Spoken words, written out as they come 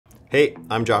Hey,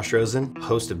 I'm Josh Rosen,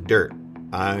 host of Dirt.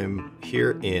 I'm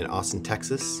here in Austin,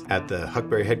 Texas at the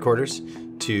Huckberry headquarters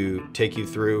to take you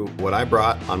through what I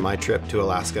brought on my trip to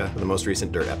Alaska for the most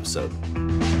recent Dirt episode.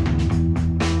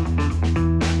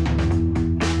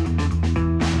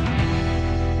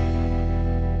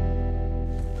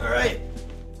 All right,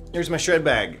 here's my shred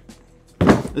bag.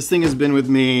 This thing has been with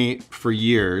me for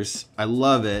years. I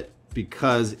love it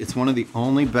because it's one of the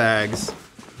only bags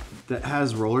that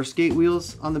has roller skate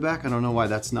wheels on the back. I don't know why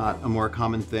that's not a more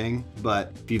common thing,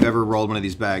 but if you've ever rolled one of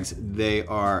these bags, they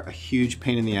are a huge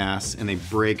pain in the ass and they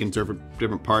break in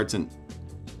different parts and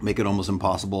make it almost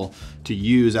impossible to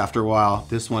use after a while.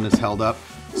 This one is held up,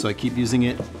 so I keep using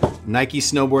it. Nike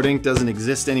snowboarding doesn't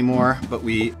exist anymore, but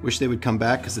we wish they would come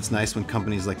back because it's nice when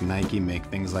companies like Nike make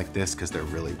things like this because they're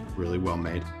really, really well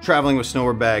made. Traveling with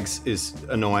snowboard bags is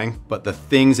annoying, but the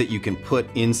things that you can put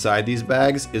inside these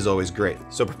bags is always great.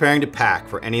 So preparing to pack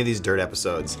for any of these Dirt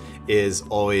episodes is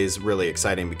always really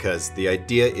exciting because the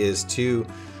idea is to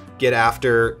get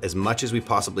after as much as we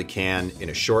possibly can in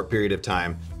a short period of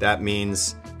time. That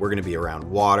means we're gonna be around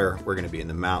water, we're gonna be in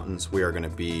the mountains, we are gonna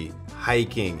be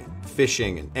hiking,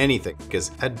 fishing, and anything.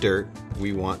 Because at Dirt,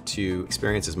 we want to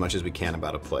experience as much as we can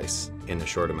about a place in a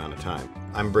short amount of time.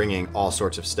 I'm bringing all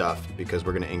sorts of stuff because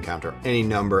we're gonna encounter any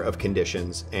number of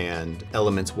conditions and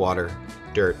elements, water,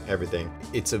 dirt, everything.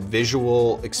 It's a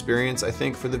visual experience, I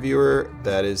think, for the viewer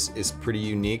that is pretty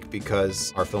unique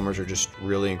because our filmers are just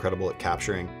really incredible at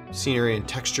capturing scenery and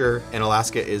texture, and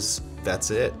Alaska is, that's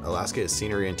it. Alaska is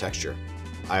scenery and texture.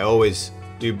 I always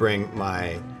do bring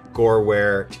my gore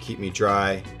wear to keep me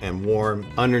dry and warm.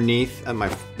 Underneath at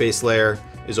my base layer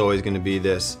is always gonna be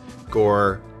this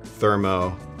gore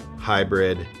thermo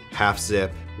hybrid half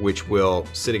zip, which will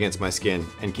sit against my skin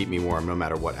and keep me warm no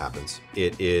matter what happens.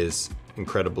 It is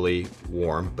incredibly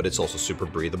warm, but it's also super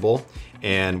breathable.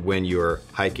 And when you're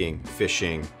hiking,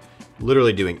 fishing,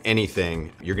 literally doing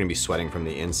anything, you're gonna be sweating from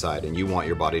the inside and you want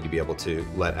your body to be able to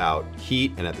let out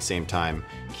heat and at the same time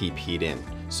keep heat in.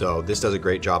 So this does a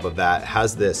great job of that. It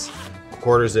has this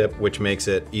quarter zip, which makes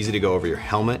it easy to go over your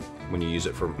helmet when you use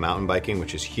it for mountain biking,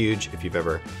 which is huge. If you've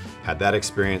ever had that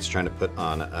experience trying to put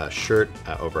on a shirt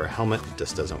over a helmet, it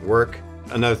just doesn't work.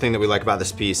 Another thing that we like about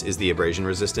this piece is the abrasion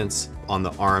resistance on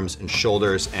the arms and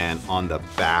shoulders, and on the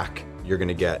back you're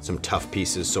gonna get some tough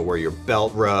pieces. So where your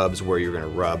belt rubs, where you're gonna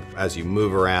rub as you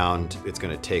move around, it's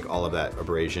gonna take all of that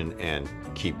abrasion and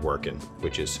keep working,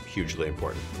 which is hugely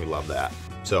important. We love that.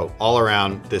 So all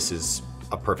around, this is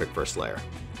a perfect first layer.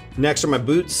 Next are my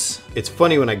boots. It's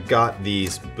funny, when I got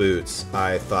these boots,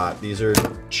 I thought these are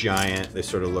giant. They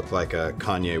sort of look like a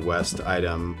Kanye West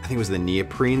item. I think it was the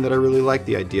neoprene that I really liked,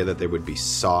 the idea that they would be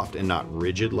soft and not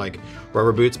rigid like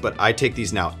rubber boots, but I take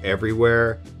these now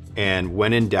everywhere. And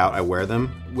when in doubt, I wear them.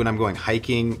 When I'm going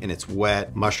hiking and it's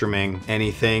wet, mushrooming,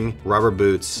 anything, rubber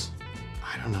boots,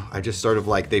 I don't know. I just sort of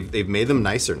like, they've made them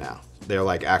nicer now. They're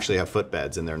like actually have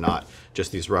footbeds and they're not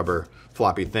just these rubber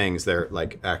floppy things. They're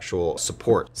like actual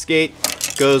support. Skate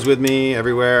goes with me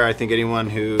everywhere. I think anyone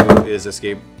who is a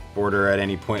skateboarder at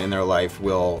any point in their life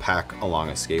will pack along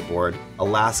a skateboard.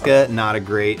 Alaska, not a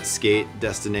great skate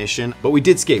destination, but we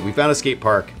did skate. We found a skate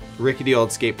park, rickety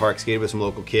old skate park, skated with some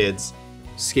local kids.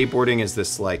 Skateboarding is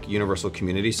this like universal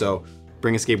community, so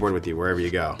bring a skateboard with you wherever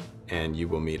you go and you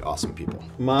will meet awesome people.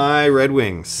 My Red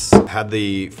Wings had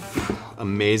the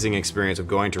amazing experience of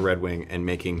going to Red Wing and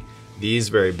making these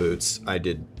very boots. I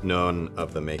did none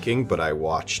of the making, but I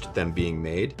watched them being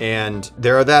made. And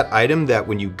they're that item that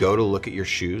when you go to look at your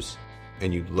shoes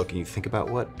and you look and you think about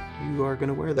what you are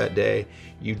gonna wear that day,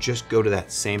 you just go to that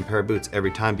same pair of boots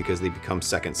every time because they become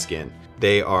second skin.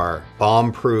 They are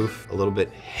bomb-proof, a little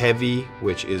bit heavy,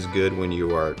 which is good when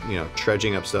you are,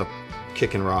 trudging up stuff,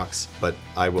 kicking rocks, but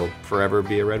I will forever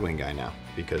be a Red Wing guy now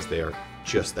because they are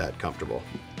just that comfortable.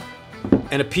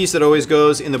 And a piece that always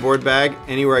goes in the board bag,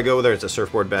 anywhere I go, whether it's a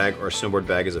surfboard bag or a snowboard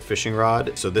bag, is a fishing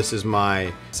rod. So this is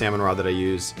my salmon rod that I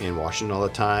use in Washington all the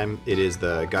time. It is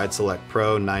the Guide Select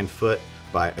Pro 9-foot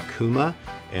by Akuma,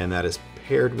 and that is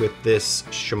paired with this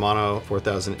Shimano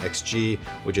 4000 XG,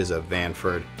 which is a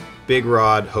Vanford. Big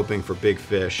rod, hoping for big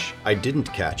fish. I didn't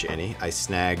catch any. I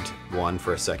snagged one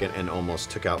for a second and almost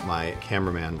took out my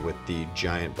cameraman with the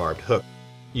giant barbed hook.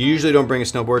 You usually don't bring a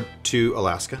snowboard to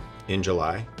Alaska in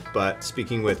July, but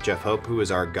speaking with Jeff Hope, who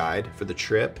is our guide for the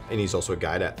trip, and he's also a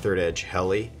guide at Third Edge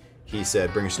Heli, he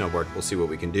said, bring a snowboard, we'll see what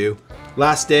we can do.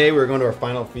 Last day, we were going to our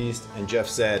final feast, and Jeff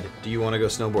said, do you want to go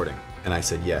snowboarding? And I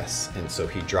said yes, and so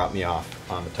he dropped me off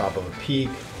on the top of a peak,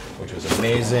 which was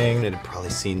amazing. It had probably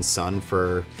seen sun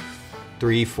for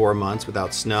 3-4 months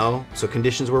without snow, so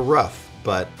conditions were rough,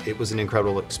 but it was an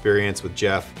incredible experience with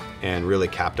Jeff and really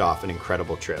capped off an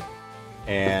incredible trip.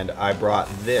 And I brought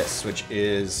this, which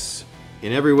is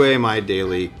in every way my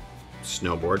daily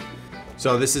snowboard.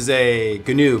 So this is a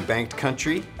GNU Banked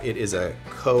Country. It is a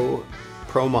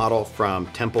pro model from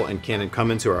Temple and Cannon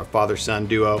Cummins, who are a father-son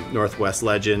duo, Northwest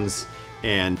legends,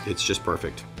 and it's just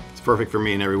perfect. It's perfect for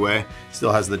me in every way.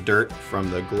 Still has the dirt from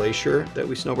the glacier that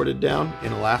we snowboarded down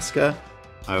in Alaska.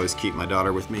 I always keep my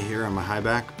daughter with me here on my high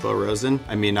back, Rosen.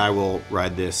 I mean, I will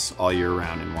ride this all year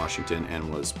round in Washington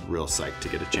and was real psyched to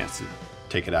get a chance to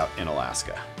take it out in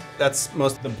Alaska. That's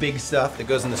most of the big stuff that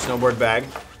goes in the snowboard bag.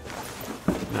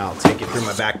 Now I'll take it through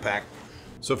my backpack.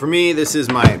 So for me, this is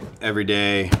my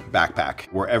everyday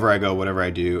backpack. Wherever I go, whatever I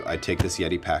do, I take this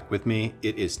Yeti pack with me.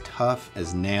 It is tough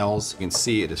as nails. You can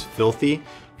see it is filthy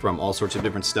from all sorts of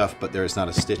different stuff, but there is not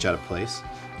a stitch out of place.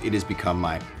 It has become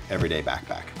my everyday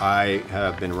backpack. I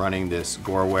have been running this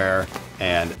Goreware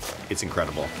and it's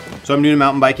incredible. So I'm new to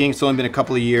mountain biking. It's only been a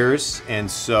couple of years. And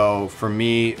so for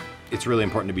me, it's really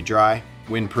important to be dry,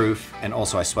 windproof, and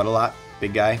also I sweat a lot.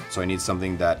 Big guy, so I need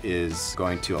something that is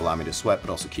going to allow me to sweat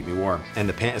but also keep me warm. And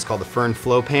the pant is called the Fern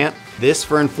Flow Pant. This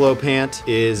Fern Flow Pant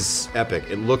is epic.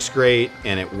 It looks great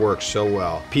and it works so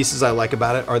well. Pieces I like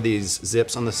about it are these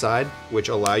zips on the side, which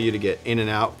allow you to get in and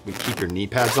out. We keep your knee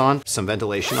pads on, some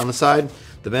ventilation on the side.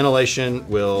 The ventilation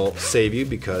will save you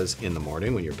because in the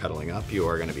morning when you're pedaling up, you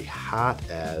are gonna be hot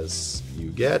as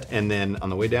you get. And then on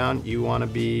the way down, you wanna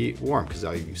be warm because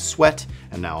you sweat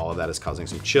and now all of that is causing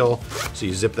some chill. So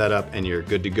you zip that up and you're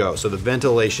good to go. So the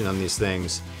ventilation on these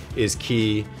things is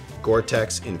key.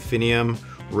 Gore-Tex Infinium,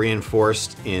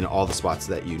 reinforced in all the spots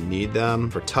that you need them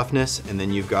for toughness. And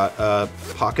then you've got a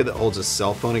pocket that holds a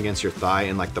cell phone against your thigh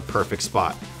in like the perfect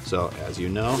spot. So as you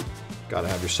know, gotta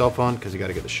have your cell phone because you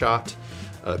gotta get the shot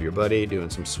of your buddy doing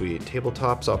some sweet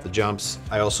tabletops off the jumps.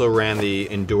 I also ran the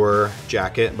Endure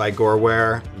jacket by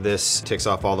Goreware. This ticks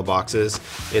off all the boxes.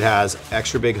 It has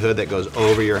extra big hood that goes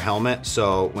over your helmet,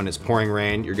 so when it's pouring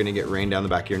rain, you're gonna get rain down the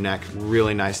back of your neck.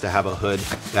 Really nice to have a hood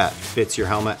that fits your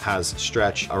helmet, has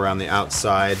stretch around the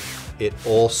outside. It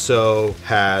also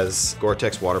has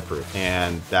Gore-Tex waterproof,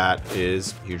 and that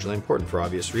is hugely important for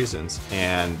obvious reasons.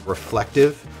 And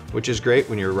reflective, which is great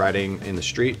when you're riding in the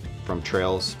street from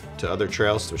trails to other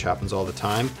trails, which happens all the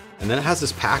time. And then it has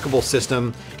this packable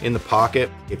system in the pocket.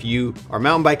 If you are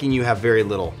mountain biking, you have very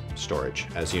little storage,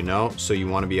 as you know, so you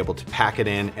want to be able to pack it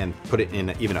in and put it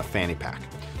in even a fanny pack.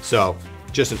 So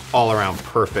just an all-around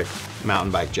perfect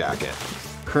mountain bike jacket.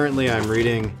 Currently, I'm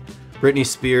reading Britney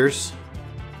Spears,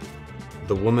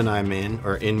 The Woman I'm In,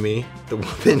 or In Me, The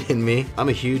Woman in Me. I'm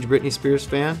a huge Britney Spears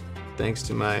fan, thanks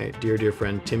to my dear, dear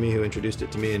friend Timmy, who introduced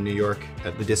it to me in New York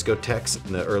at the discotheques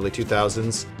in the early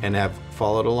 2000s, and have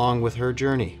followed along with her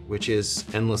journey, which is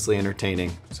endlessly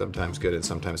entertaining, sometimes good and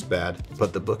sometimes bad,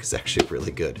 but the book is actually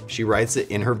really good. She writes it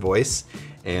in her voice,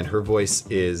 and her voice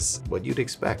is what you'd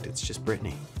expect. It's just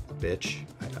Britney, bitch.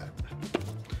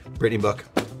 Britney book.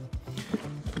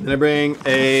 Then I bring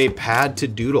a pad to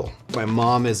doodle. My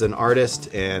mom is an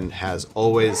artist and has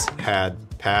always had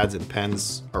pads and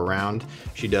pens around.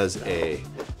 She does a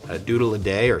doodle a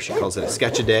day, or she calls it a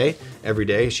sketch a day, every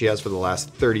day. She has for the last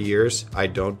 30 years. I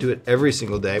don't do it every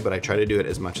single day, but I try to do it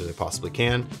as much as I possibly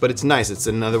can. But it's nice. It's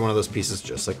another one of those pieces,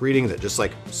 just like reading, that just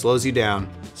like slows you down,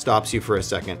 stops you for a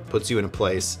second, puts you in a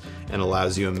place, and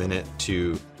allows you a minute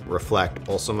to reflect.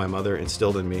 Also, my mother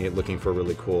instilled in me looking for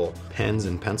really cool pens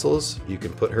and pencils. You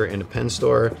can put her in a pen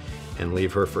store and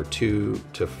leave her for 2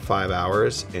 to 5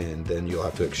 hours, and then you'll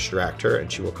have to extract her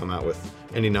and she will come out with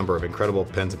any number of incredible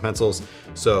pens and pencils.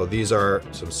 So these are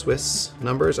some Swiss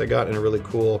numbers I got in a really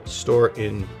cool store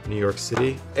in New York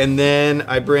City. And then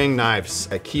I bring knives.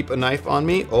 I keep a knife on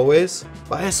me always.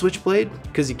 Buy a switchblade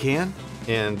because you can,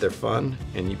 and they're fun,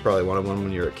 and you probably wanted one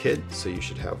when you were a kid, so you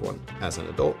should have one as an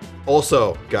adult.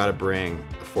 Also, gotta bring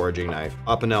a foraging knife.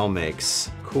 Opinel makes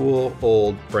cool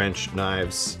old French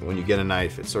knives. When you get a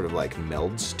knife, it sort of like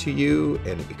melds to you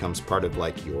and it becomes part of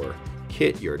like your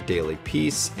kit, your daily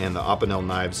piece. And the Opinel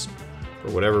knives, for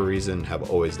whatever reason,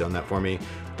 have always done that for me.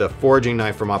 The foraging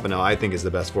knife from Opinel, I think, is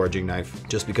the best foraging knife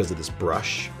just because of this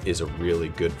brush. Is a really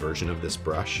good version of this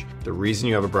brush. The reason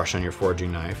you have a brush on your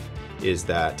foraging knife is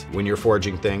that when you're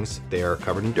foraging things, they are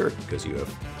covered in dirt because you have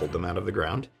pulled them out of the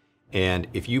ground. And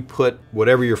if you put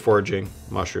whatever you're foraging,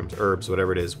 mushrooms, herbs,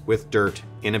 whatever it is, with dirt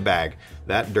in a bag,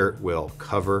 that dirt will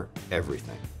cover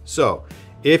everything. So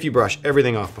if you brush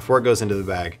everything off before it goes into the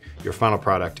bag, your final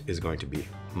product is going to be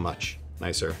much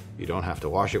nicer. You don't have to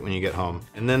wash it when you get home.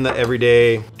 And then the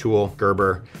everyday tool,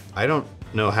 Gerber. I don't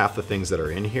know half the things that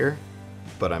are in here,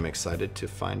 but I'm excited to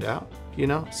find out. You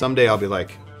know, someday I'll be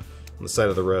like on the side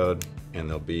of the road and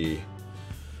there'll be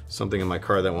something in my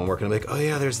car that won't work and I'll be like, oh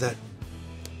yeah, there's that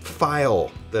file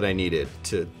that I needed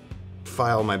to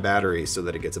file my battery so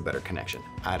that it gets a better connection.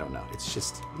 I don't know. It's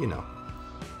just, you know,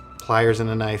 pliers and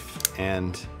a knife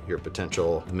and your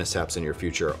potential mishaps in your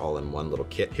future all in one little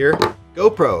kit here.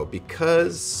 GoPro,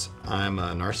 because I'm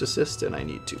a narcissist and I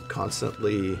need to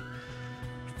constantly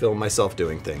film myself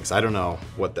doing things. I don't know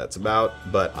what that's about,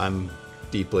 but I'm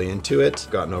deeply into it.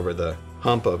 Gotten over the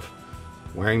hump of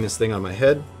wearing this thing on my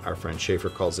head. Our friend Schaefer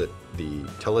calls it the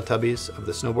Teletubbies of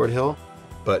the snowboard hill,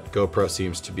 but GoPro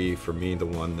seems to be, for me, the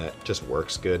one that just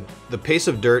works good. The pace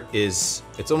of dirt it's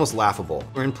almost laughable.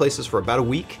 We're in places for about a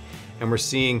week, and we're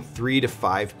seeing 3 to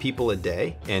 5 people a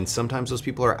day, and sometimes those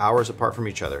people are hours apart from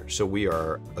each other. So we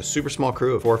are a super small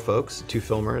crew of 4 folks, 2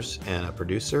 filmers and a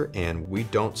producer, and we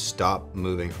don't stop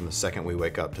moving from the second we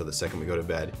wake up to the second we go to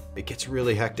bed. It gets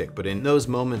really hectic, but in those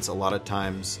moments, a lot of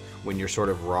times when you're sort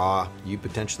of raw, you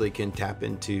potentially can tap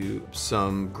into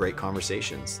some great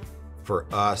conversations. For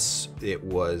us, it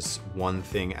was one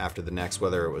thing after the next,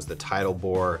 whether it was the tidal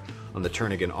bore on the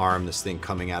Turnagain Arm, this thing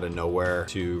coming out of nowhere,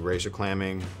 to razor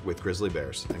clamming with grizzly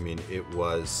bears. I mean, it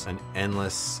was an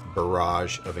endless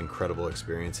barrage of incredible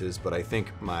experiences, but I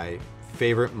think my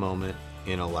favorite moment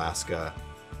in Alaska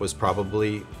was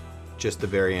probably just the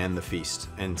very end, the feast,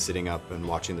 and sitting up and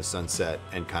watching the sunset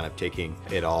and kind of taking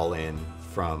it all in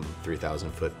from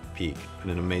 3,000 foot peak.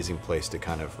 And an amazing place to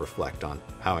kind of reflect on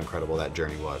how incredible that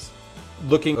journey was.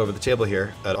 Looking over the table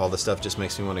here at all the stuff just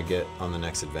makes me want to get on the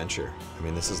next adventure. I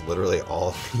mean, this is literally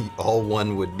all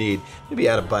one would need. Maybe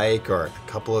add a bike or a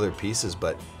couple other pieces,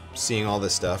 but seeing all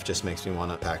this stuff just makes me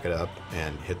want to pack it up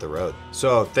and hit the road.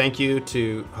 So thank you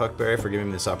to Huckberry for giving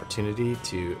me this opportunity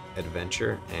to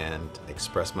adventure and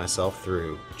express myself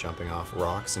through jumping off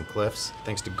rocks and cliffs.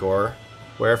 Thanks to Gore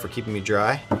Ware for keeping me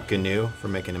dry, Gnu for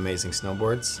making amazing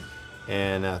snowboards,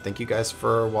 and thank you guys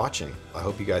for watching. I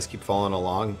hope you guys keep following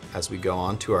along as we go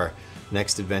on to our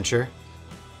next adventure.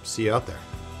 See you out there.